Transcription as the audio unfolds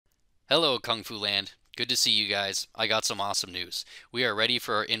Hello, Kung Fu Land. Good to see you guys. I got some awesome news. We are ready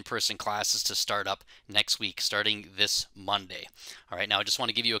for our in-person classes to start up next week, starting this Monday. All right, now I just want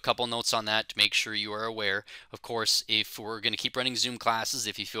to give you a couple notes on that to make sure you are aware. Of course, if we're going to keep running Zoom classes,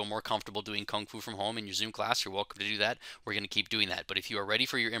 if you feel more comfortable doing Kung Fu from home in your Zoom class, you're welcome to do that. We're going to keep doing that. But if you are ready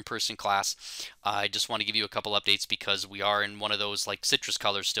for your in-person class, I just want to give you a couple updates because we are in one of those like citrus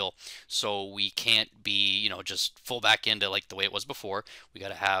colors still. So we can't be, just full back into like the way it was before. We got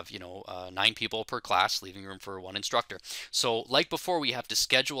to have, 9 people per class, leaving room for one instructor. So like before, we have to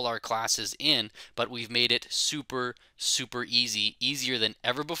schedule our classes in, but we've made it super, super easy, easier than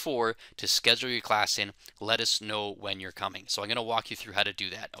ever before to schedule your class in. Let us know when you're coming. So I'm going to walk you through how to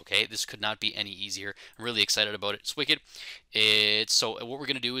do that, okay? This could not be any easier. I'm really excited about it. It's wicked. So what we're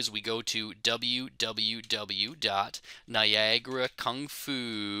going to do is we go to Niagara Kung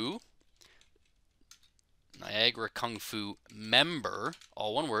Fu member,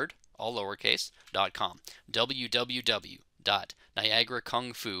 all one word, all lowercase, .com.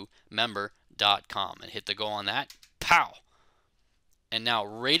 www.niagaracungfumember.com and hit the go on that. Pow! And now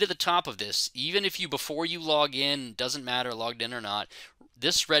right at the top of this, even if before you log in, doesn't matter logged in or not,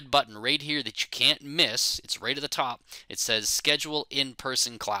 this red button right here that you can't miss, it's right at the top, it says schedule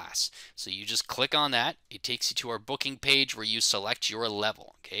in-person class. So you just click on that. It takes you to our booking page where you select your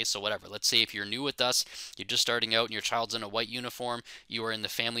level. Okay, so whatever. Let's say if you're new with us, you're just starting out and your child's in a white uniform, you are in the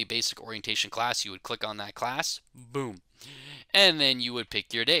family basic orientation class, you would click on that class, boom. And then you would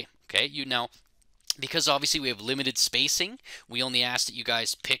pick your day. Okay, because obviously we have limited spacing, we only ask that you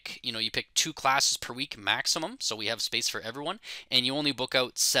guys pick, you pick 2 classes per week maximum, so we have space for everyone, and you only book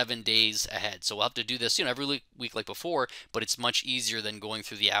out 7 days ahead. So we'll have to do this, every week like before, but it's much easier than going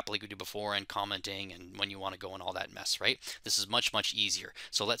through the app like we did before and commenting and when you want to go and all that mess, right? This is much, much easier.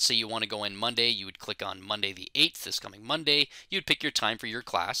 So let's say you want to go in Monday, you would click on Monday the 8th, this coming Monday, you'd pick your time for your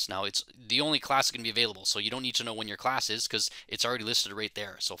class. Now it's the only class that's going to be available, so you don't need to know when your class is because it's already listed right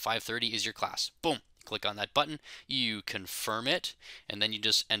there. So 5:30 is your class. Boom. Click on that button, you confirm it, and then you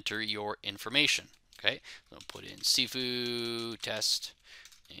just enter your information. Okay, so put in Sifu test,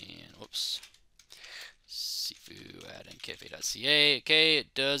 and whoops, sifu@nkfa.ca. Okay,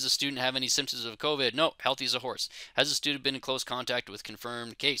 does the student have any symptoms of COVID? No, healthy as a horse. Has the student been in close contact with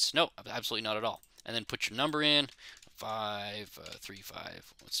confirmed case? No, absolutely not at all. And then put your number in,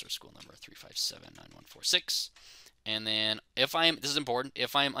 535, what's their school number? 3579146. And then this is important,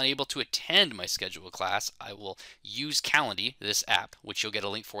 if I am unable to attend my scheduled class, I will use Calendly, this app, which you'll get a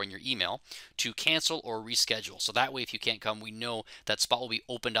link for in your email, to cancel or reschedule. So that way, if you can't come, we know that spot will be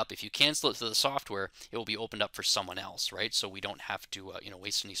opened up. If you cancel it to the software, it will be opened up for someone else, right? So we don't have to,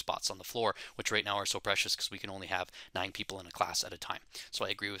 waste any spots on the floor, which right now are so precious because we can only have 9 people in a class at a time. So I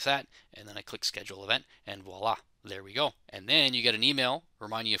agree with that, and then I click schedule event, and voila, there we go. And then you get an email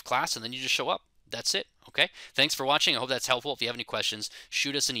reminding you of class, and then you just show up. That's it. Okay. Thanks for watching. I hope that's helpful. If you have any questions,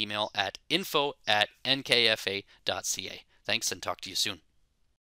 shoot us an email at info@nkfa.ca. Thanks and talk to you soon.